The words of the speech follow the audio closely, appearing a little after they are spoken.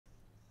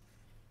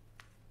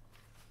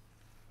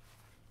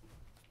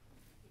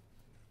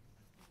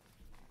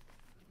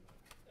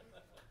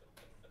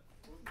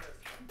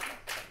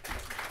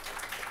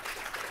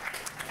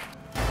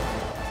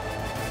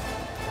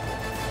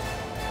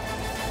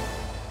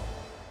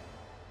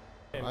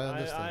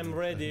same.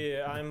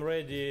 I'm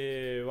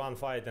ready one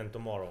fight and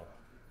tomorrow.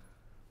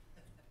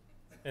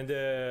 And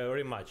the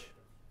rematch.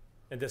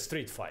 And the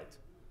street fight.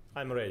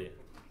 I'm ready.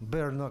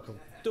 Bare knuckle.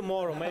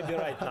 Tomorrow, maybe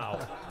right now.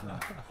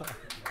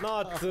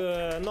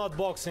 Not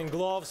boxing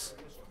gloves,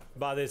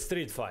 but a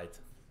street fight.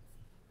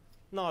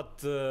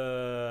 Not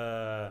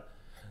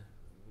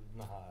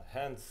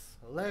hands,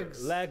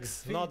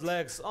 Legs, not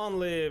legs,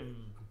 only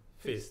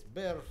fist.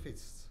 Bare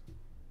fists.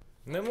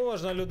 Не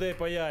можна людей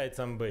по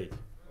яйцям бити.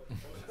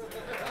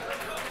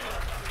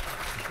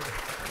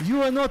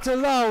 You are not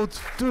allowed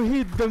to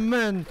hit the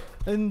man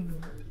in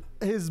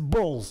his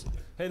balls.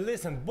 Hey,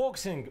 listen,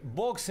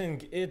 boxing,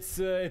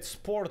 it's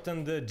sport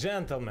and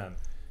gentleman.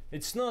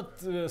 It's not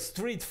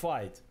street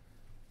fight.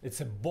 It's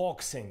a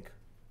boxing.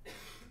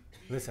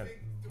 Listen,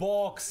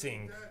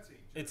 boxing.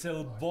 It's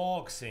a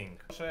boxing.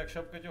 Що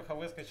якщо б Катюха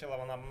вискочила,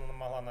 вона б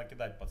могла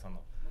накидати пацану.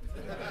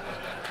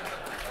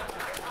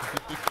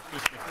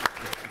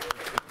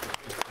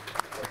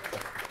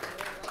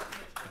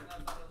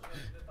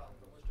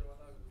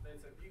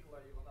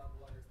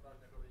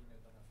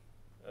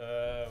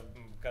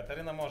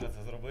 Катерина може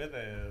це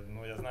зробити.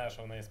 Ну, я знаю,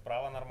 що в неї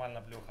справа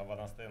нормальна плюха.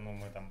 Вона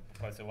ми там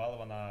працювали,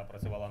 вона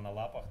працювала на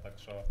лапах, так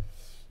що.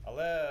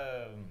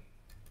 Але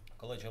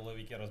коли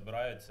чоловіки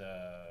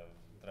розбираються,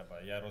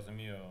 треба. Я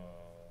розумію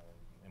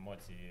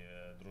емоції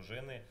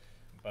дружини,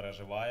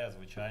 переживає,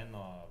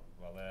 звичайно.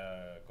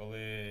 Але коли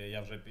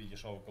я вже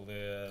підійшов,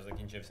 коли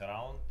закінчився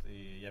раунд, і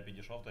я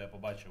підійшов, то я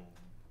побачив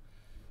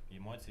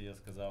емоції, я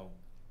сказав: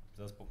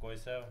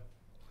 заспокойся,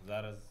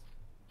 зараз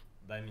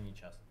дай мені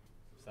час.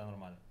 Все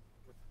нормально.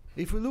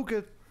 If we look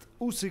at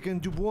Usyk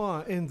and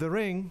Dubois in the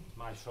ring,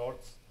 My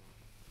shorts,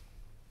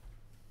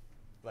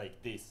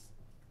 like this,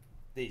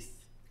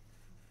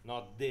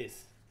 not this.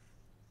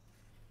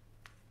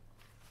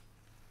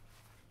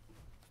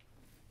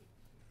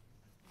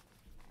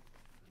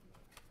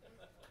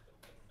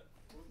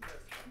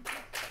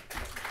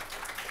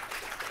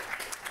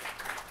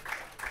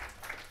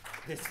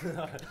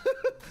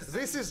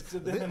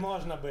 Сюди не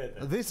можна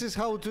бити. this is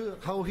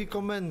how he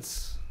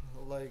comments,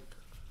 like.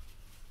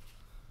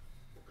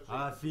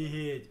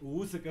 Офігеть, у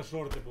Усика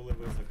шорти були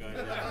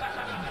високо.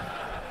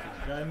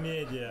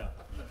 Комедія.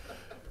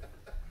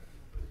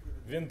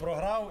 Він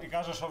програв і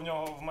каже, що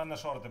в мене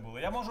шорти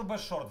були. Я можу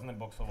без шорт з ним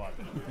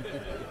боксувати.